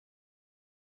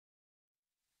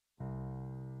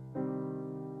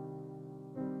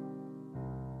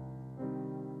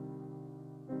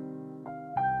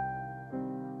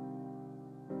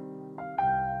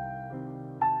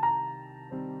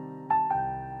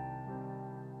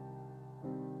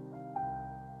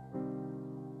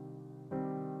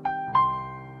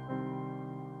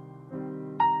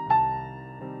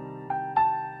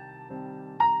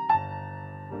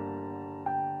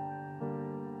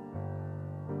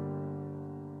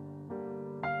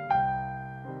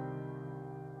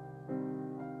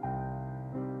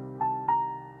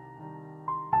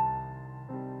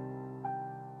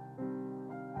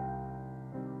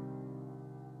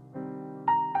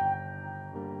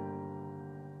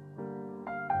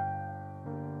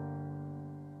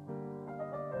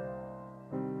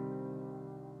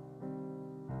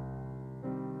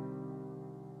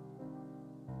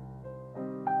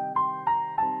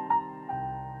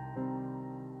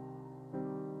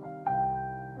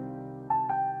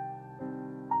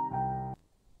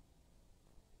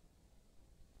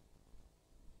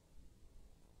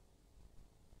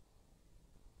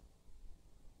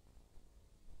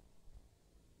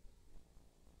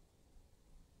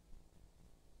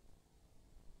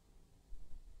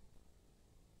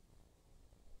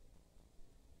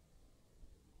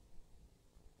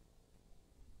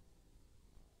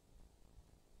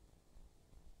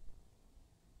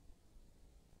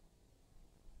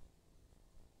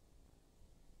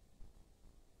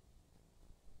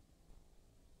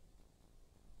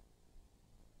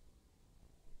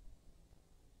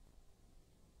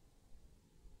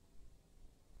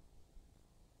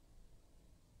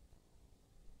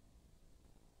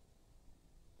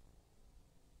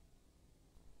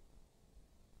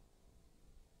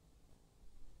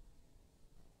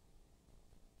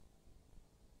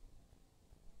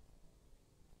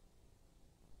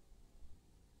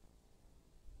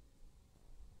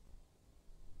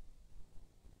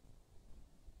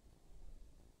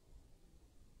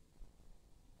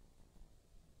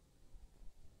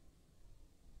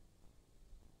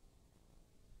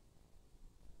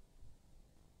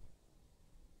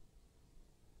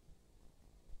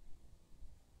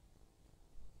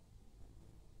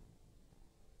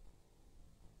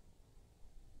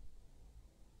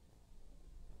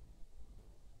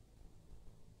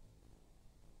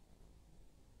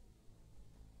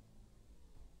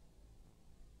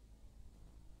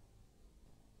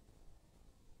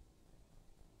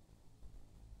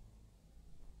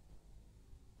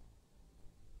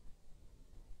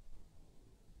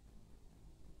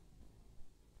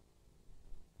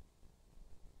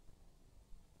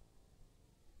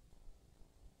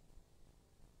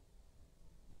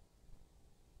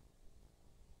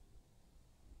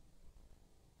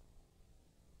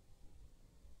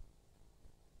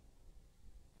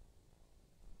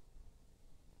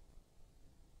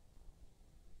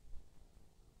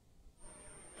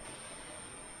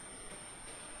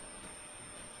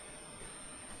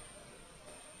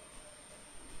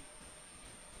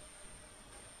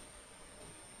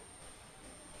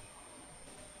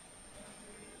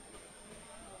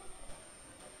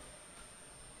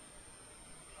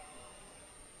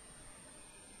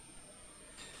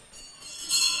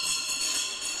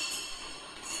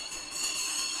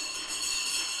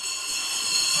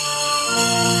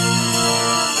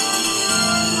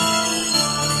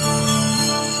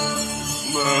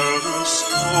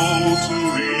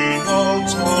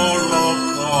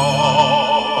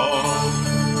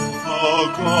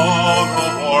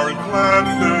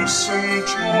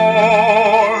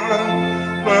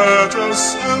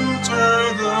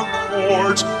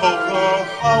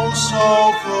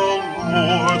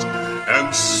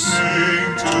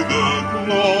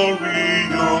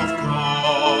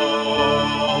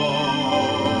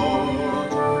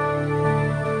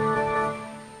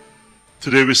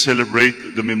Today we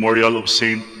celebrate the memorial of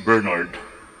Saint Bernard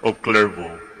of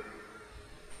Clairvaux.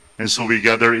 And so we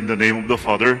gather in the name of the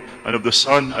Father, and of the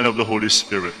Son, and of the Holy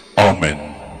Spirit.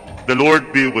 Amen. The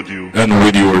Lord be with you. And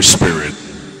with your spirit.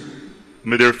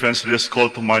 My dear friends, let us call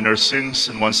to mind our sins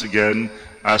and once again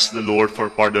ask the Lord for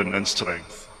pardon and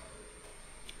strength.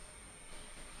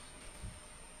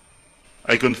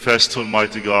 I confess to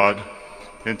Almighty God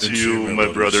and to you,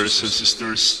 my brothers and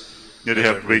sisters, that I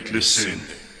have greatly sinned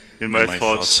in my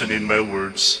thoughts and in my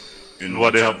words, in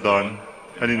what I have done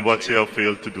and in what I have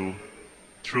failed to do,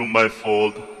 through my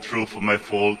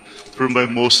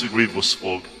most grievous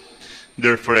fault.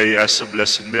 Therefore I ask the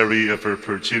Blessed Mary, ever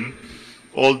Virgin,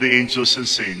 all the angels and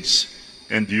saints,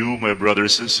 and you, my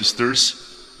brothers and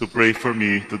sisters, to pray for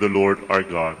me to the Lord our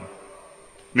God.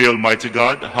 May Almighty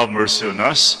God have mercy on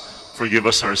us, forgive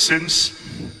us our sins,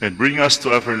 and bring us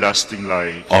to everlasting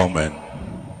life. Amen.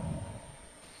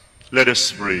 Let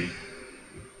us pray.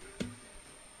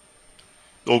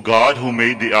 O God, who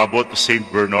made the abbot Saint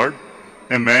Bernard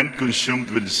a man consumed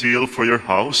with zeal for your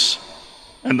house,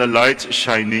 and a light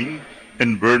shining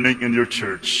and burning in your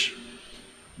church,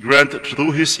 grant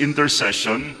through his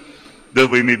intercession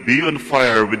that we may be on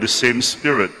fire with the same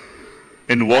Spirit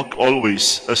and walk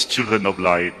always as children of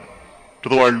light.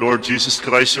 Through our Lord Jesus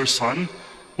Christ, your Son,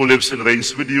 who lives and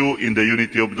reigns with you in the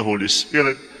unity of the Holy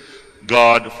Spirit,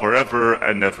 God forever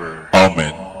and ever.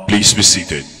 Amen. Please be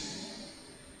seated.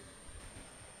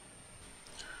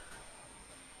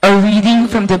 A reading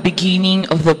from the beginning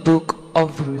of the book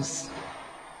of Ruth.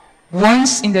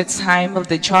 Once in the time of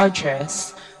the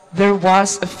judges, there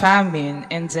was a famine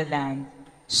in the land.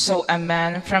 So a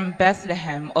man from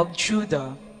Bethlehem of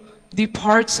Judah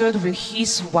departed with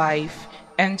his wife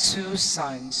and 2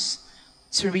 sons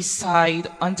to reside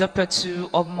on the plateau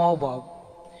of Moab.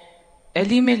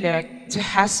 Elimelech, the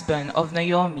husband of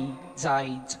Naomi,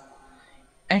 died,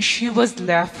 and she was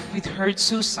left with her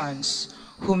 2 sons,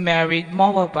 who married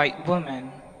Moabite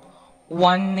women,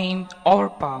 one named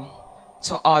Orpah,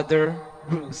 the other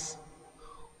Ruth.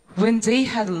 When they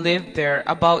had lived there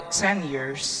about 10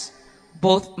 years,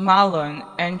 both Mahlon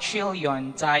and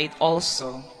Chilion died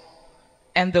also,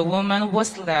 and the woman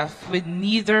was left with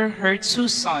neither her 2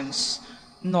 sons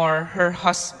nor her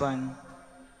husband,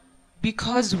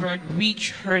 because word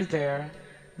reached her there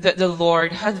that the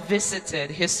Lord had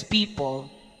visited his people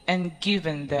and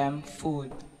given them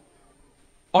food.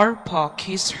 Orpah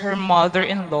kissed her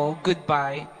mother-in-law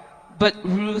goodbye, but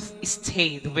Ruth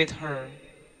stayed with her.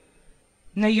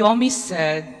 Naomi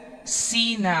said,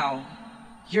 "See now,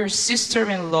 your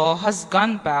sister-in-law has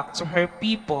gone back to her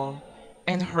people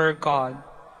and her God.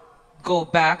 Go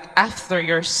back after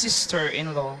your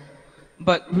sister-in-law."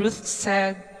 But Ruth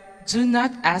said, "Do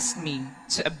not ask me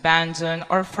to abandon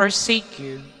or forsake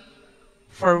you,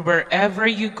 for wherever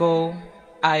you go,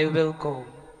 I will go.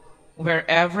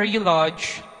 Wherever you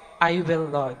lodge, I will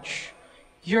lodge.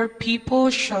 Your people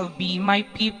shall be my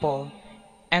people,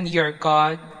 and your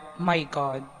God, my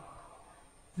God."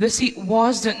 Thus it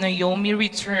was that Naomi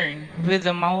returned with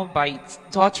the Moabite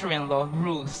daughter-in-law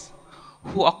Ruth,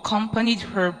 who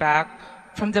accompanied her back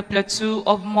from the plateau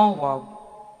of Moab.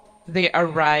 They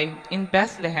arrived in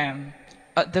Bethlehem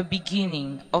at the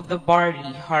beginning of the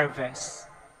barley harvest.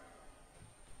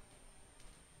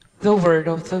 The word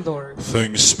of the Lord.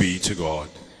 Thanks be to God.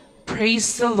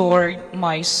 Praise the Lord,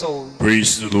 my soul.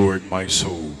 Praise the Lord, my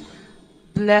soul.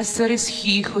 Blessed is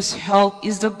he whose help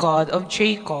is the God of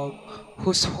Jacob,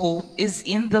 whose hope is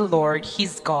in the Lord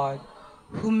his God,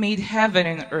 who made heaven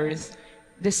and earth,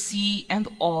 the sea and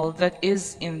all that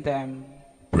is in them.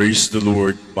 Praise the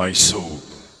Lord, my soul.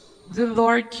 The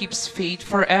Lord keeps faith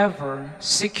forever,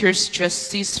 secures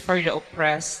justice for the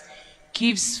oppressed,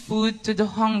 gives food to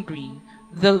the hungry.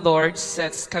 The Lord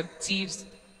sets captives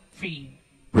free.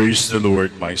 Praise the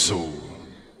Lord, my soul.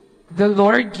 The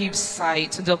Lord gives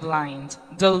sight to the blind.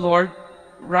 The Lord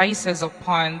rises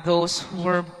upon those who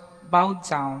are bowed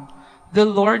down. The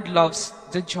Lord loves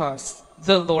the just.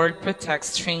 The Lord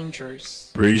protects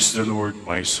strangers. Praise the Lord,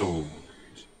 my soul.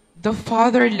 The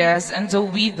fatherless and the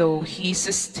widow he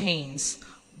sustains,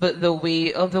 but the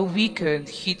way of the wicked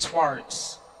he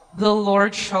thwarts. The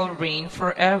Lord shall reign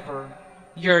forever,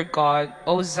 your God,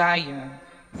 O Zion,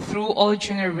 through all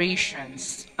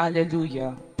generations.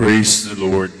 Alleluia. Praise the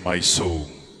Lord, my soul.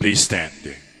 Please stand.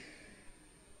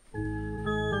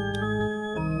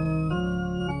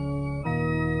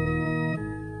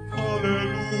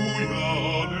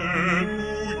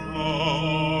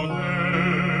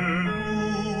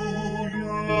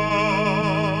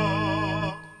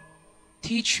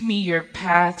 Teach me your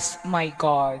paths, my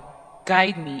God.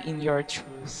 Guide me in your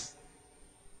truth.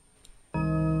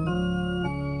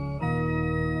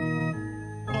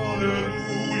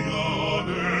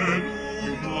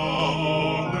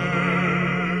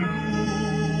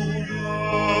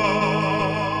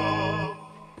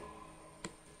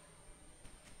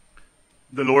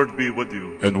 The Lord be with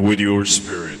you. And with your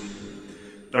spirit.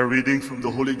 A reading from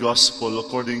the Holy Gospel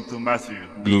according to Matthew.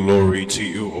 Glory to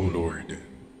you, O Lord.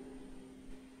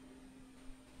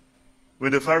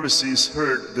 When the Pharisees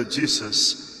heard that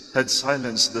Jesus had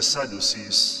silenced the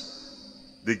Sadducees,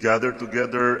 they gathered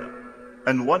together,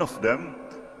 and one of them,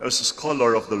 as a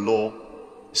scholar of the law,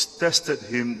 tested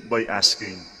him by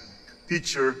asking,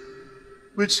 "Teacher,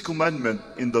 which commandment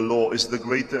in the law is the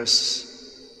greatest?"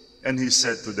 And he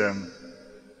said to them,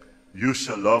 "You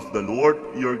shall love the Lord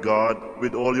your God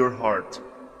with all your heart,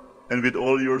 and with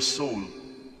all your soul,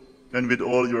 and with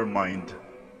all your mind.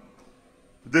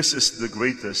 This is the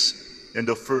greatest and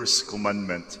the first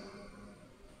commandment.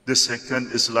 The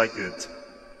second is like it.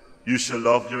 You shall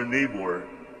love your neighbor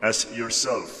as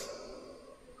yourself.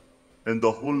 And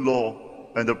the whole law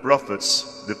and the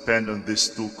prophets depend on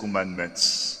these two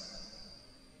commandments."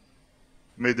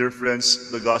 My dear friends,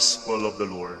 the Gospel of the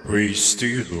Lord. Praise to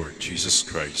you, Lord Jesus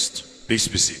Christ. Please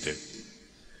be seated.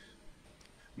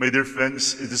 My dear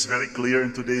friends, it is very clear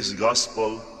in today's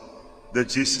Gospel that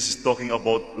Jesus is talking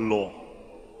about law.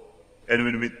 And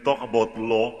when we talk about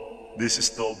law, this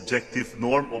is the objective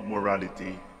norm of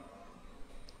morality.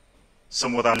 Sa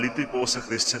morality po, sa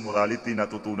Christian morality,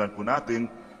 natutunan po natin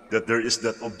that there is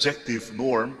that objective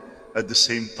norm at the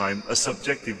same time a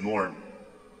subjective norm.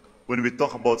 When we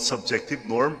talk about subjective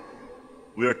norm,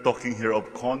 we are talking here of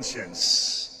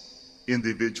conscience,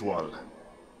 individual.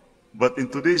 But in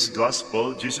today's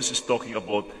Gospel, Jesus is talking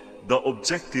about the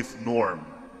objective norm,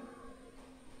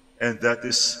 and that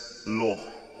is law.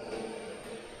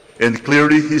 And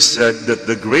clearly he said that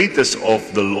the greatest of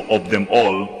them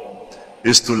all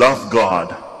is to love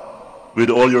God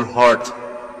with all your heart,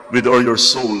 with all your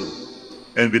soul,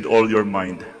 and with all your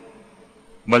mind.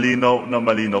 Malinaw na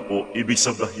malinaw po. Ibig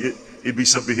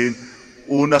sabihin,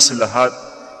 una sa lahat,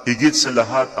 higit sa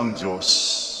lahat ang Diyos.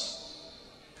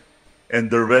 And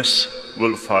the rest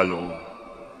will follow.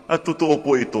 At totoo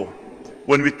po ito.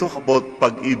 When we talk about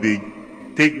pag-ibig,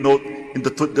 take note, in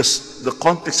the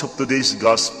context of today's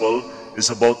Gospel is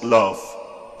about love.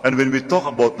 And when we talk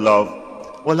about love,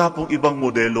 wala pong ibang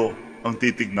modelo ang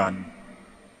titignan,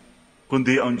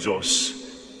 kundi ang Diyos.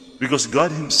 Because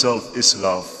God Himself is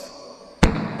love.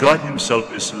 God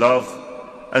Himself is love.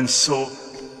 And so,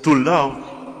 to love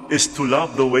is to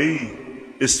love the way,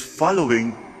 is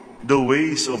following the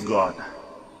ways of God.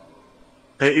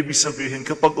 Kaya ibig sabihin,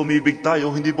 kapag umibig tayo,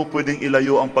 hindi mo pwedeng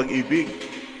ilayo ang pag-ibig.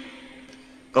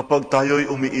 Kapag tayo'y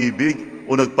umiibig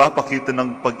o nagpapakita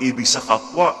ng pag-ibig sa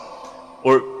kapwa,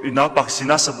 or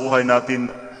sinasabuhay natin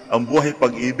ang buhay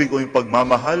pag-ibig o yung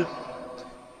pagmamahal,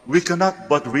 we cannot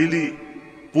but really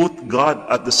put God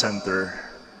at the center.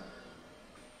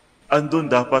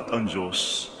 Andun dapat ang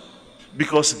Diyos.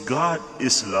 Because God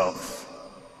is love.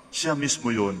 Siya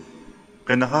mismo yun.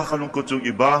 Kaya nakakalungkot yung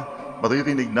iba,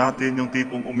 maririnig natin yung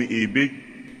tipong umiibig.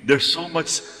 There's so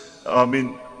much,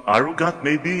 arrogant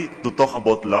maybe to talk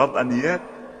about love, and yet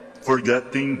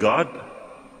forgetting God.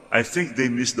 I think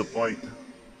they miss the point.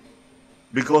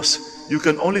 Because you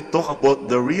can only talk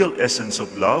about the real essence of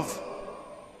love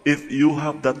if you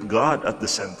have that God at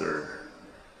the center.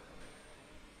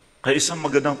 Kaya isang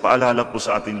magandang paalala po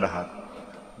sa ating lahat,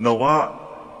 nawa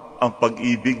ang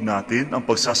pag-ibig natin, ang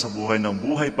pagsasabuhay ng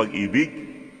buhay pag-ibig,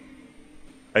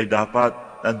 ay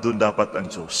nandun dapat ang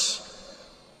Diyos.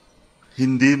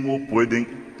 Hindi mo pwedeng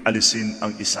alisin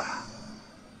ang isa.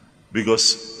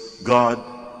 Because God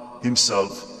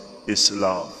Himself is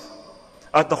love.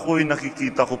 At ako'y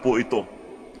nakikita ko po ito.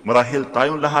 Marahil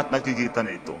tayong lahat nakikita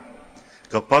na ito.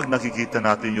 Kapag nakikita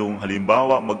natin yung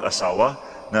halimbawa mag-asawa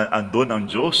na andun ang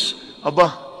Diyos, aba,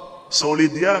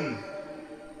 solid yan.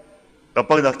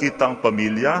 Kapag nakita ang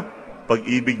pamilya,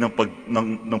 pag-ibig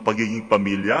ng pagiging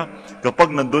pamilya, kapag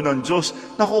nandun ang Diyos,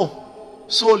 nako,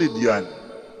 solid yan.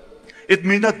 It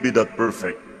may not be that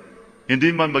perfect.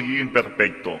 Hindi man magiging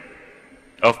perfecto.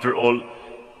 After all,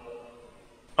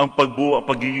 ang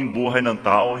pagiging buhay ng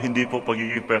tao, hindi po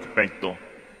pagiging perfecto.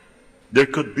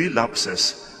 There could be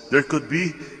lapses. There could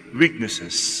be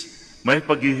weaknesses. May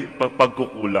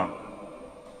pagkukulang.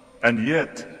 And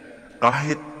yet,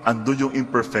 kahit andun yung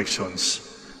imperfections,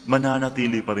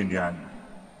 mananatili pa rin yan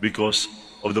because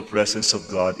of the presence of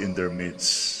God in their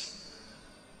midst.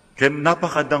 Kaya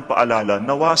napakadang paalala,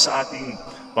 nawa sa ating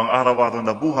pang-araw-araw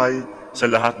na buhay, sa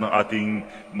lahat ng ating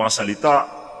mga salita,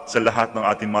 sa lahat ng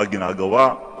ating mga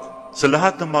ginagawa, sa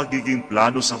lahat ng magiging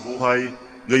plano sa buhay,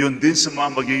 gayon din sa mga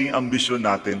magiging ambisyon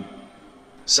natin.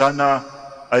 Sana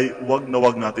ay wag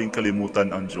natin kalimutan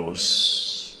ang Diyos.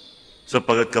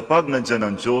 Sapagkat kapag nandyan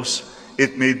ang Diyos,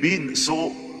 it may be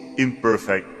so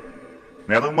imperfect.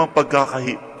 Merong mga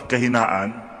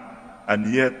pagkakahinaan, and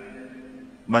yet,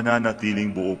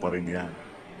 mananatiling buo pa rin yan.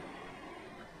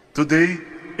 Today,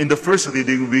 in the first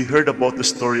reading, we heard about the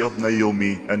story of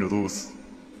Naomi and Ruth.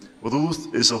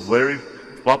 Ruth is a very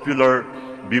popular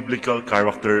biblical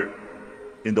character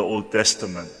in the Old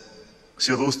Testament.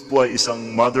 Si Ruth po ay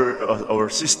isang mother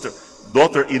or sister,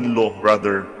 daughter-in-law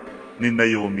rather, ni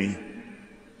Naomi.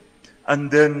 And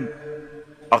then,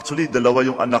 actually, dalawa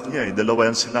yung anak niya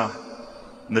dalawa yan sila,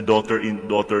 na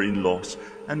daughter-in-laws.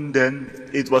 And then,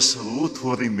 it was Ruth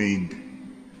who remained.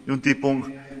 Yung tipong,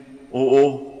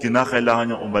 oo,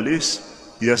 kinakailangan niyang umalis.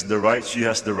 She has the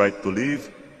right to leave.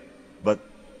 But,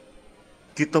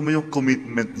 kita mo yung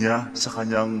commitment niya sa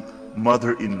kanyang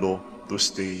mother-in-law to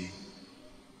stay.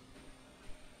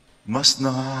 Mas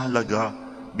nangahalaga,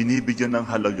 binibigyan ng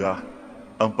halaga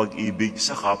ang pag-ibig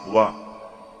sa kapwa,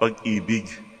 pag-ibig,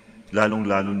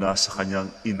 lalong-lalo na sa kanyang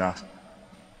ina.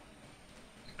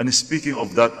 And speaking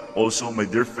of that, also, my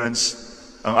dear friends,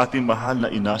 ang ating mahal na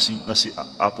ina na si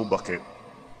Apo Bakit,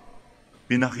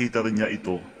 pinakita rin niya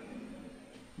ito.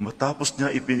 Matapos niya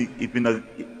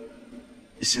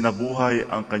isinabuhay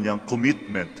ang kanyang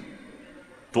commitment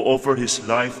to offer his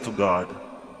life to God,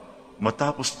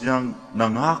 matapos niyang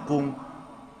nangakong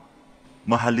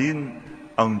mahalin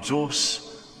ang Diyos,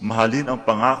 mahalin ang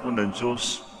pangako ng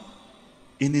Diyos,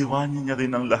 iniwan niya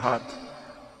rin ang lahat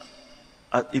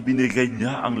at ibinigay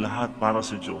niya ang lahat para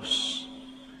sa Diyos.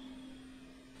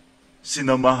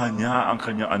 Sinamahan niya ang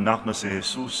kanyang anak na si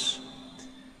Jesus.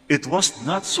 It was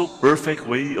not so perfect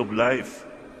way of life.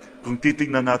 Kung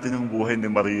titignan natin ang buhay ni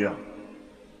Maria,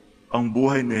 ang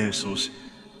buhay ni Jesus,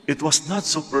 it was not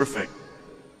so perfect.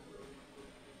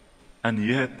 And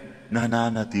yet,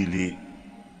 nananatili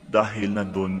dahil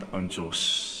nandun ang Diyos.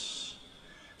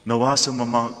 Nawa sa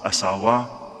mga asawa,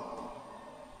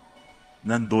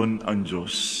 nandun ang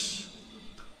Diyos.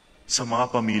 Sa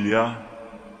mga pamilya,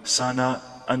 sana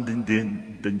andin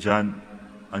dyan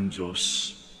ang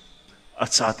Diyos.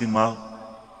 At sa ating mga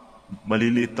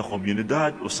maliliit na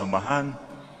komunidad o samahan,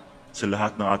 sa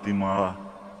lahat ng ating mga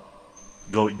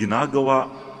ginagawa,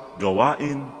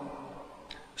 gawain,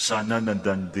 sana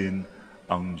nandan din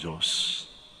ang Diyos.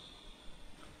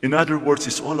 In other words,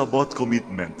 it's all about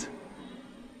commitment.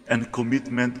 And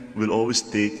commitment will always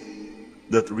take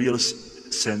that real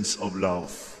sense of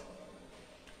love.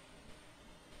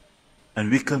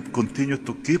 And we can continue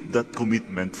to keep that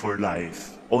commitment for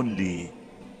life only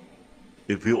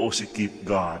if we also keep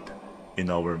God in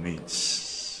our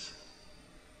midst.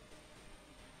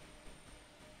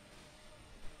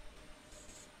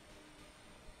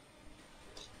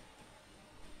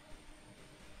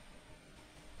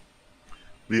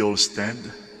 We all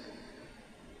stand.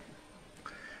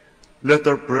 Let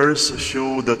our prayers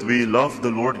show that we love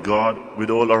the Lord God with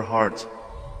all our heart,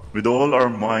 with all our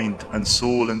mind and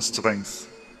soul and strength.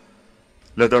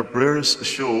 Let our prayers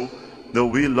show that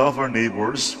we love our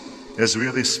neighbors as we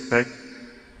respect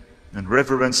and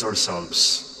reverence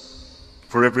ourselves.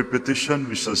 For every petition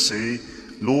we shall say,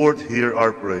 Lord, hear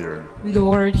our prayer.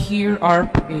 Lord, hear our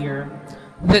prayer.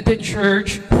 That the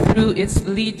Church, through its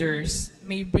leaders,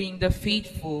 may bring the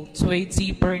faithful to a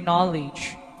deeper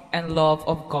knowledge and love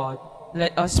of God.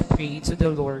 Let us pray to the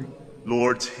Lord.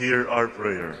 Lord, hear our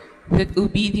prayer. That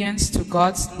obedience to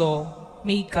God's law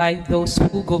may guide those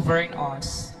who govern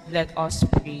us. Let us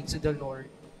pray to the Lord.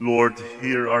 Lord,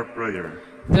 hear our prayer.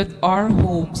 That our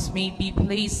homes may be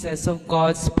places of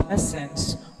God's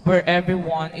presence, where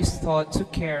everyone is taught to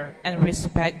care and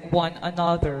respect one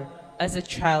another as a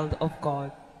child of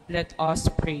God. Let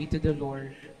us pray to the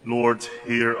Lord. Lord,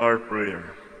 hear our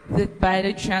prayer. That by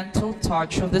the gentle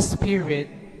touch of the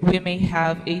Spirit, we may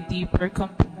have a deeper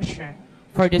compassion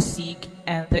for the sick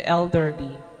and the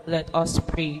elderly. Let us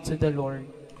pray to the Lord.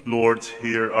 Lord,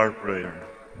 hear our prayer.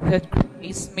 That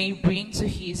Christ may bring to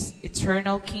his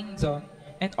eternal kingdom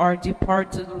and our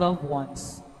departed loved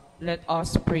ones. Let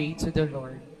us pray to the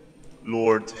Lord.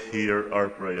 Lord, hear our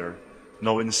prayer.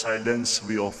 Now in silence,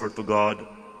 we offer to God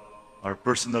our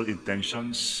personal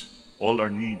intentions, all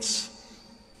our needs,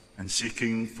 and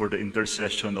seeking for the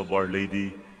intercession of Our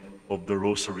Lady of the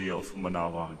Rosary of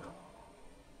Manaoag.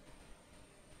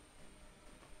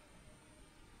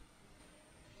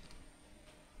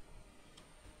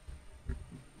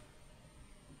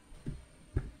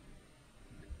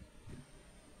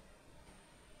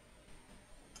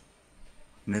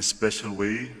 In a special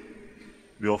way,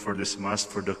 we offer this Mass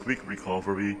for the quick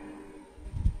recovery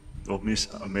of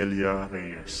Miss Amelia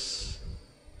Reyes.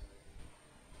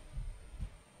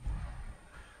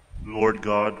 Lord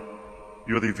God,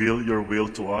 you reveal your will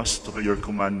to us through your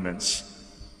commandments.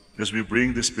 As we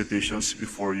bring these petitions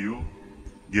before you,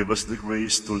 give us the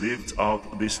grace to live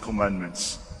out these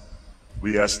commandments.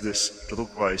 We ask this through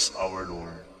Christ our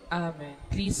Lord. Amen.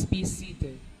 Please be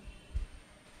seated.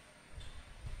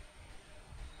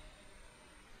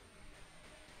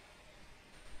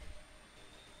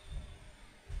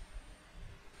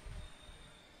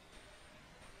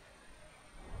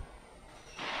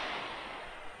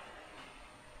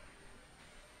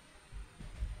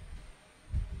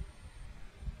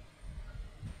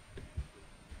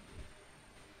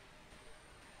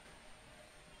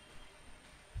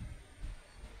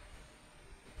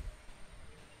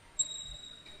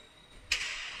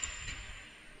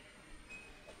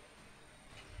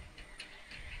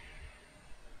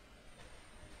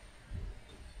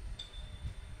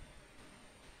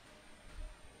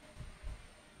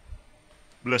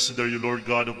 Blessed are you, Lord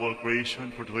God of all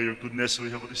creation, for through your goodness we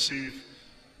have received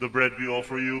the bread we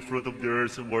offer you, fruit of the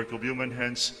earth and work of human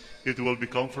hands. It will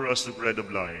become for us the bread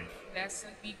of life. Blessed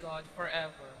be God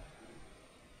forever.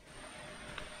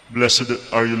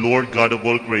 Blessed are you, Lord God of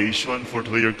all creation, for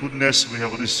through your goodness we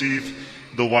have received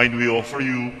the wine we offer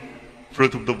you,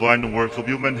 fruit of the vine and work of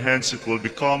human hands. It will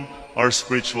become our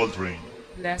spiritual drink.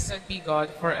 Blessed be God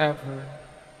forever.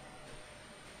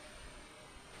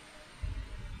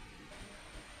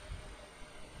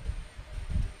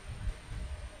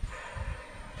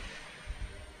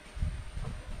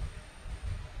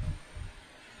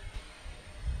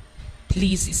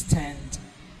 Please stand.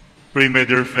 Pray, my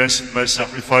dear friends, that my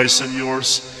sacrifice and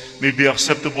yours may be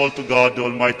acceptable to God, the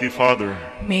Almighty Father.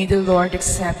 May the Lord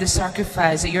accept the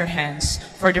sacrifice at your hands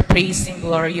for the praise and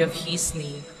glory of his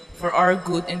name, for our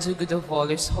good and the good of all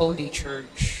his holy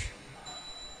church.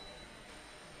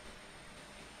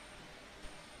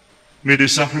 May the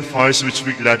sacrifice which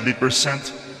we gladly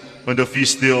present on the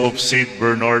feast day of Saint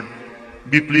Bernard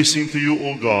be pleasing to you,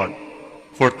 O God,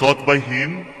 for taught by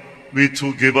him, we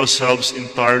too give ourselves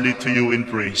entirely to you in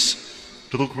praise,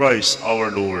 through Christ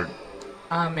our Lord.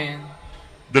 Amen.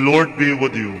 The Lord be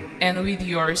with you. And with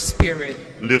your spirit.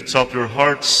 Lift up your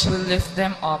hearts. We lift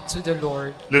them up to the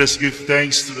Lord. Let us give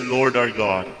thanks to the Lord our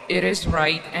God. It is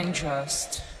right and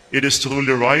just. It is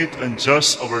truly right and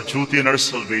just, our duty and our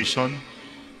salvation,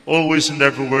 always and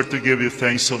everywhere to give you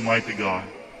thanks, Almighty God.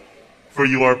 For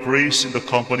you are praised in the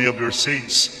company of your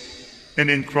saints, and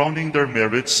in crowning their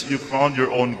merits, you crown your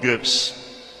own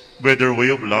gifts. By their way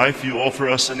of life, you offer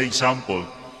us an example.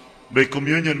 By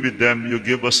communion with them, you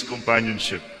give us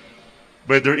companionship.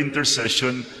 By their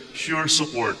intercession, sure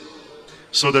support,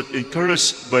 so that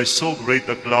encouraged by so great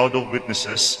a cloud of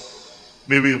witnesses,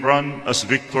 may we run as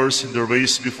victors in the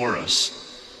race before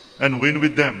us, and win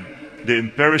with them the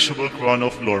imperishable crown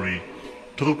of glory,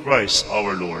 through Christ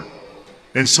our Lord.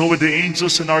 And so with the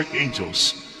angels and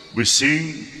archangels, we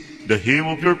sing the hymn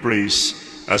of your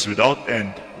praise, as without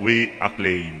end we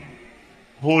acclaim.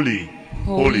 Holy,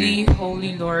 holy,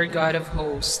 holy Lord God of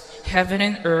hosts, heaven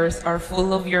and earth are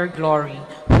full of your glory.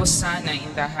 Hosanna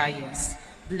in the highest.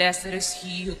 Blessed is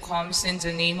he who comes in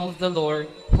the name of the Lord.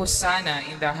 Hosanna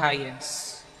in the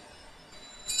highest.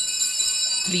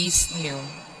 Please kneel.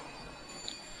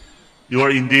 You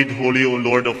are indeed holy, O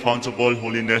Lord, the fount of all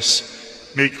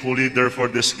holiness. Make holy, therefore,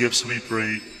 these gifts, we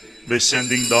pray, by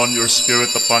sending down your Spirit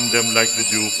upon them like the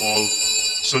dewfall,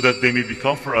 so that they may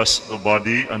become for us the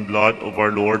body and blood of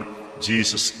our Lord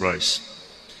Jesus Christ.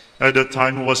 At the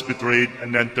time he was betrayed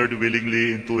and entered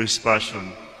willingly into his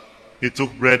passion, he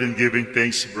took bread and giving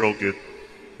thanks, he broke it,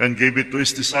 and gave it to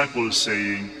his disciples,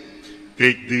 saying,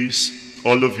 Take this,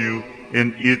 all of you,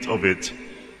 and eat of it,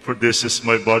 for this is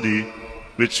my body,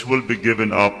 which will be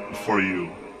given up for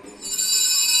you.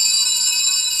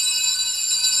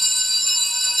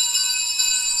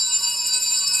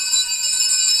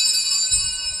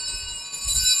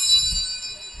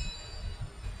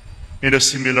 In a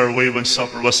similar way, when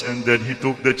supper was ended, he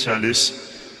took the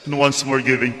chalice, and once more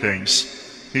giving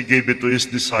thanks, he gave it to his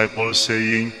disciples,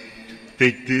 saying,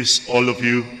 Take this, all of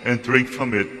you, and drink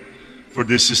from it, for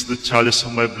this is the chalice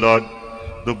of my blood,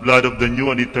 the blood of the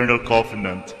new and eternal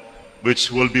covenant,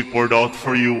 which will be poured out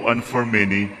for you and for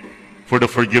many, for the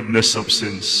forgiveness of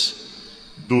sins.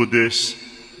 Do this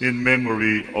in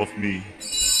memory of me.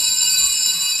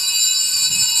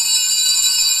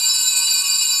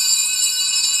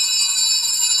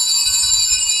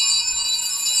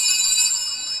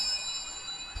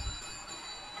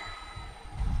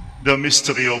 The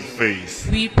mystery of faith.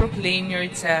 We proclaim your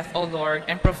death, O Lord,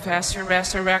 and profess your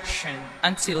resurrection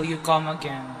until you come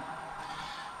again.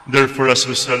 Therefore, as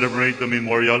we celebrate the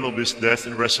memorial of his death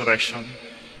and resurrection,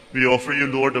 we offer you,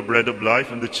 Lord, the bread of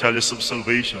life and the chalice of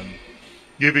salvation,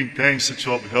 giving thanks that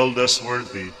you have held us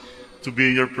worthy to be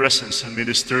in your presence and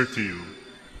minister to you.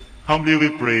 Humbly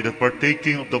we pray that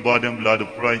partaking of the body and blood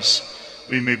of Christ,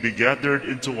 we may be gathered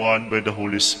into one by the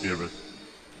Holy Spirit.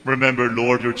 Remember,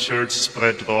 Lord, your church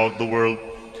spread throughout the world,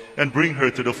 and bring her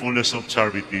to the fullness of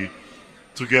charity,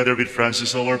 together with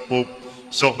Francis our Pope,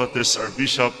 Socrates our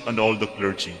Bishop, and all the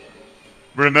clergy.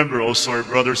 Remember also our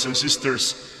brothers and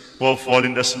sisters who have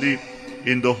fallen asleep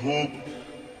in the hope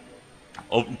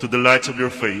to the light of your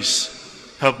face.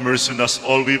 Have mercy on us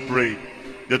all, we pray,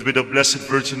 that with the Blessed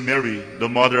Virgin Mary, the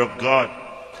Mother of God,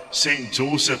 Saint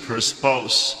Joseph, her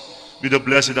spouse, with the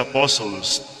blessed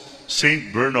apostles,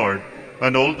 Saint Bernard,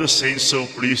 and all the saints who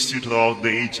pleased you throughout the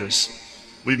ages,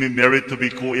 we may merit to be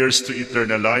co-heirs to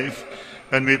eternal life,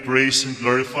 and may praise and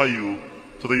glorify you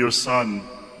through your Son,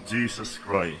 Jesus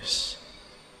Christ.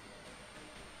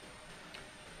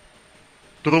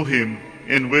 Through him,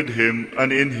 and with him,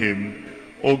 and in him,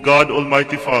 O God,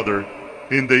 Almighty Father,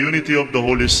 in the unity of the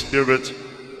Holy Spirit,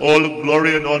 all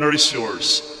glory and honor is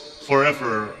yours,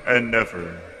 forever and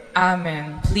ever.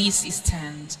 Amen. Please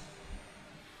stand.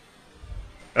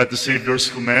 At the Savior's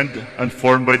command, and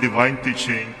formed by divine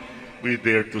teaching, we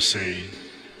dare to say,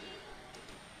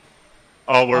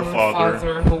 Our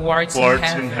Father, who art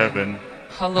in heaven,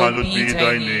 hallowed be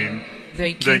thy name.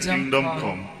 Thy kingdom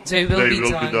come, thy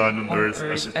will be done on earth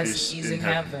as it is in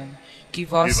heaven.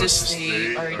 Give us this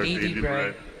day our daily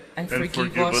bread, and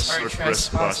forgive us our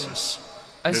trespasses,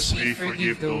 as we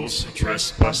forgive those who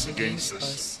trespass against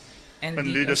us. And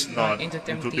lead us not into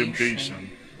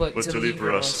temptation, but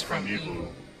deliver us from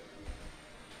evil.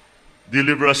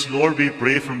 Deliver us, Lord, we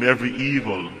pray, from every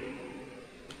evil.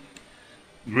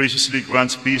 Graciously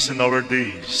grant peace in our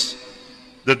days,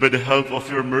 that by the help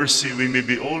of your mercy we may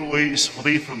be always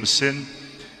free from sin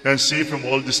and safe from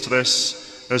all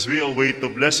distress, as we await the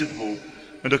blessed hope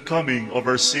and the coming of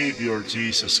our Savior,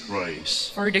 Jesus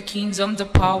Christ. For the kingdom, the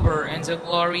power, and the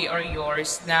glory are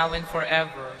yours, now and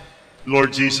forever.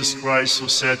 Lord Jesus Christ, who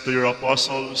said to your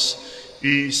apostles,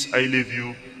 Peace I leave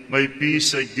you, my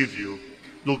peace I give you,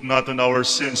 look not on our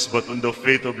sins, but on the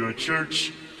faith of your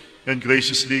church, and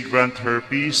graciously grant her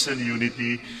peace and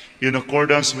unity in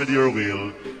accordance with your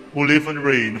will, who live and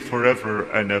reign forever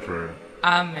and ever.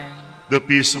 Amen. The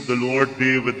peace of the Lord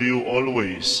be with you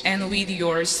always. And with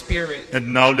your spirit.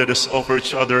 And now let us offer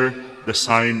each other the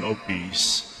sign of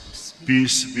peace.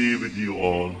 Peace be with you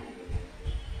all.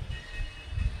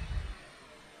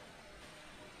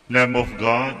 Lamb of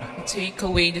God, you take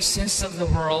away the sins of the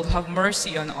world, have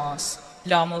mercy on us.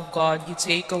 Lamb of God, you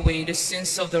take away the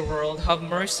sins of the world, have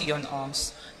mercy on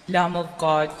us. Lamb of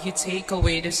God, you take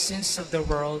away the sins of the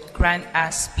world, grant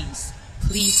us peace.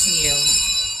 Please kneel.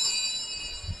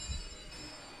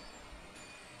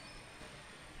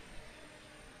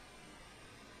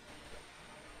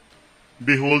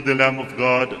 Behold the Lamb of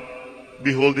God,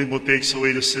 behold him who takes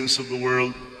away the sins of the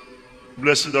world.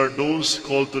 Blessed are those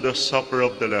called to the supper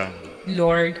of the Lamb.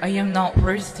 Lord, I am not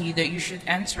worthy that you should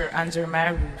enter under my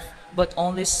roof, but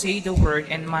only say the word,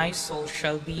 and my soul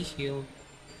shall be healed.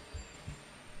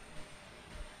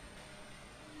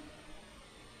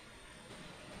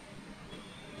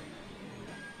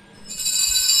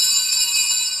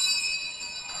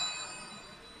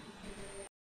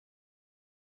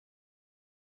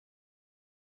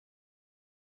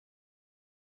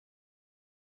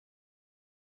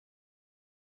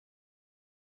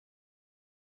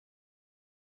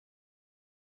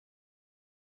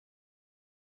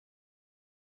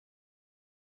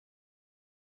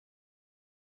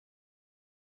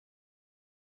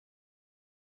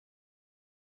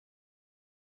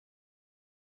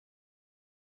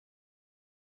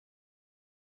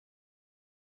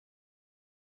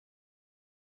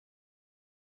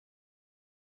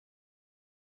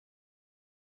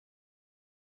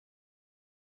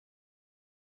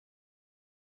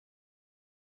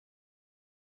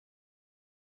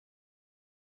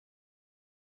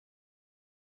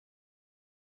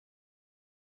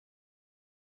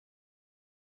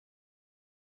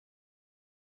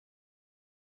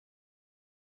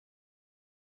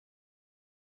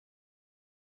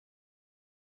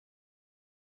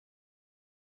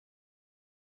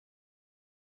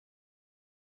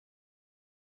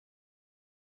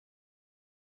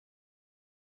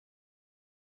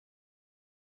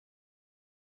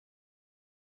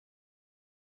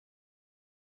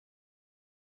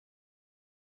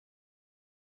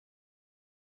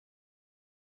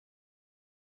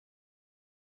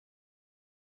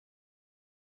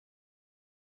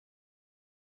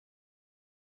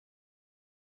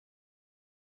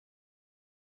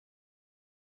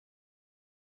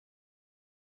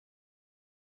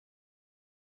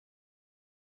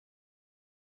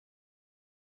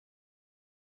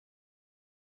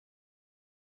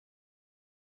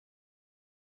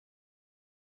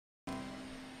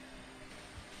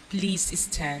 Please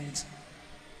stand.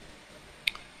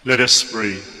 Let us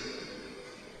pray.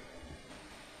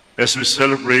 As we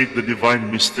celebrate the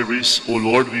divine mysteries, O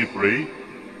Lord, we pray,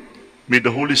 may the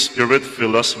Holy Spirit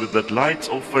fill us with that light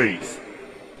of faith,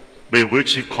 by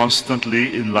which He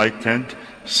constantly enlightened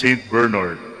Saint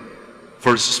Bernard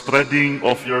for the spreading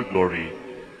of your glory,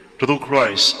 through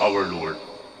Christ our Lord.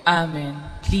 Amen.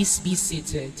 Please be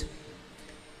seated.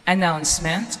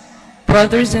 Announcement.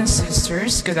 Brothers and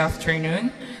sisters, good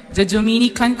afternoon. The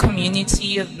Dominican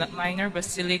community of the Minor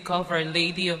Basilica of Our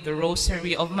Lady of the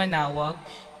Rosary of Manaoag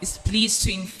is pleased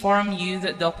to inform you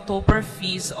that the October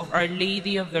feast of Our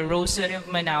Lady of the Rosary of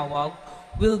Manaoag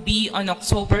will be on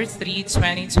October 3,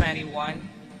 2021,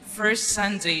 first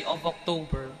Sunday of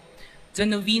October. The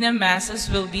Novena Masses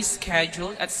will be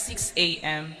scheduled at 6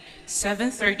 a.m.,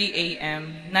 7:30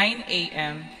 a.m., 9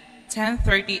 a.m.,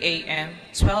 10:30 a.m.,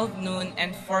 12 noon,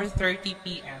 and 4:30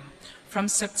 p.m. from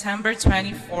September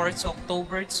 24 to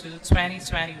October 2,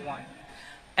 2021.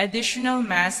 Additional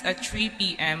Mass at 3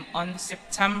 p.m. on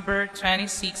September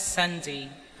 26 Sunday.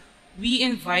 We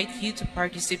invite you to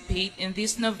participate in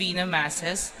these Novena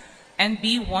Masses and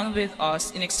be one with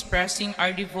us in expressing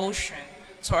our devotion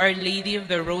to Our Lady of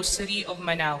the Rosary of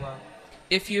Manaoag.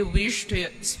 If you wish to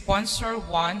sponsor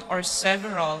one or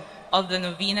several of the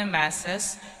Novena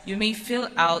Masses, you may fill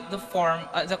out the form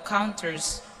at the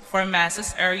counters for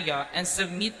Masses area and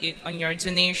submit it on your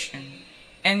donation,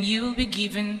 and you will be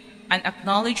given an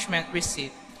acknowledgement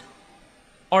receipt.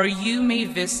 Or you may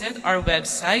visit our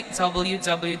website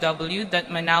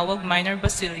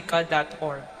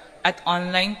www.manaoagminorbasilica.org at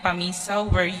online Pamisa,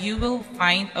 where you will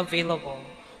find available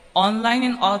online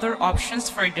and other options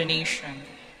for donation.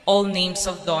 All names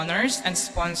of donors and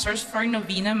sponsors for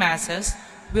Novena Masses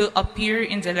will appear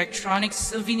in the electronic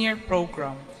souvenir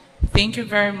program. Thank you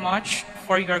very much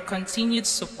for your continued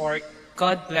support.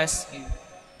 God bless you.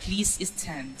 Please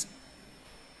stand.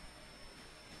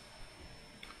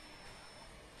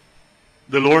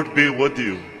 The Lord be with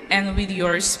you. And with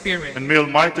your spirit. And may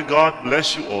Almighty God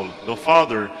bless you all, the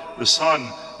Father, the Son,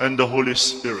 and the Holy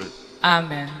Spirit.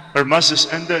 Amen. Our Mass is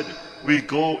ended. We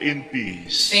go in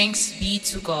peace. Thanks be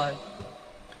to God.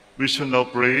 We shall now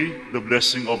pray the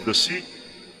blessing of the sick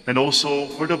and also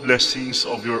for the blessings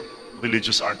of your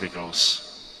religious articles.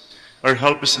 Our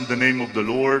help is in the name of the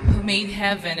Lord, who made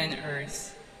heaven and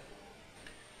earth.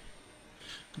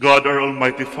 God, our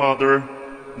Almighty Father,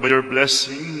 by your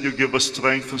blessing, you give us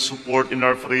strength and support in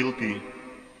our frailty.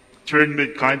 Turn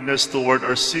with kindness toward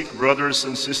our sick brothers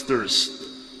and sisters.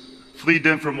 Free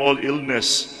them from all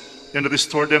illness and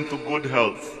restore them to good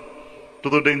health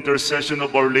through the intercession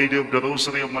of Our Lady of the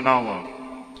Rosary of Manaoag,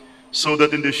 so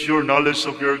that in the sure knowledge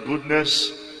of your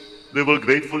goodness, they will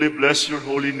gratefully bless your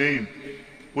holy name.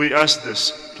 We ask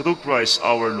this through Christ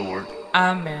our Lord.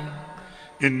 Amen.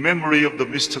 In memory of the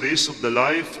mysteries of the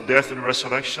life, death, and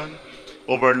resurrection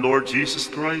of our Lord Jesus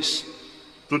Christ,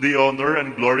 to the honor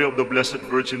and glory of the Blessed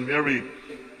Virgin Mary,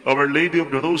 Our Lady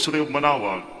of the Rosary of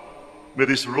Manaoag, may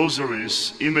these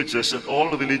rosaries, images, and all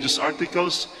religious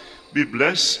articles be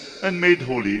blessed and made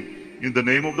holy in the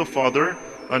name of the Father,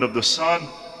 and of the Son,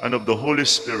 and of the Holy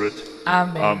Spirit.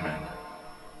 Amen. Amen.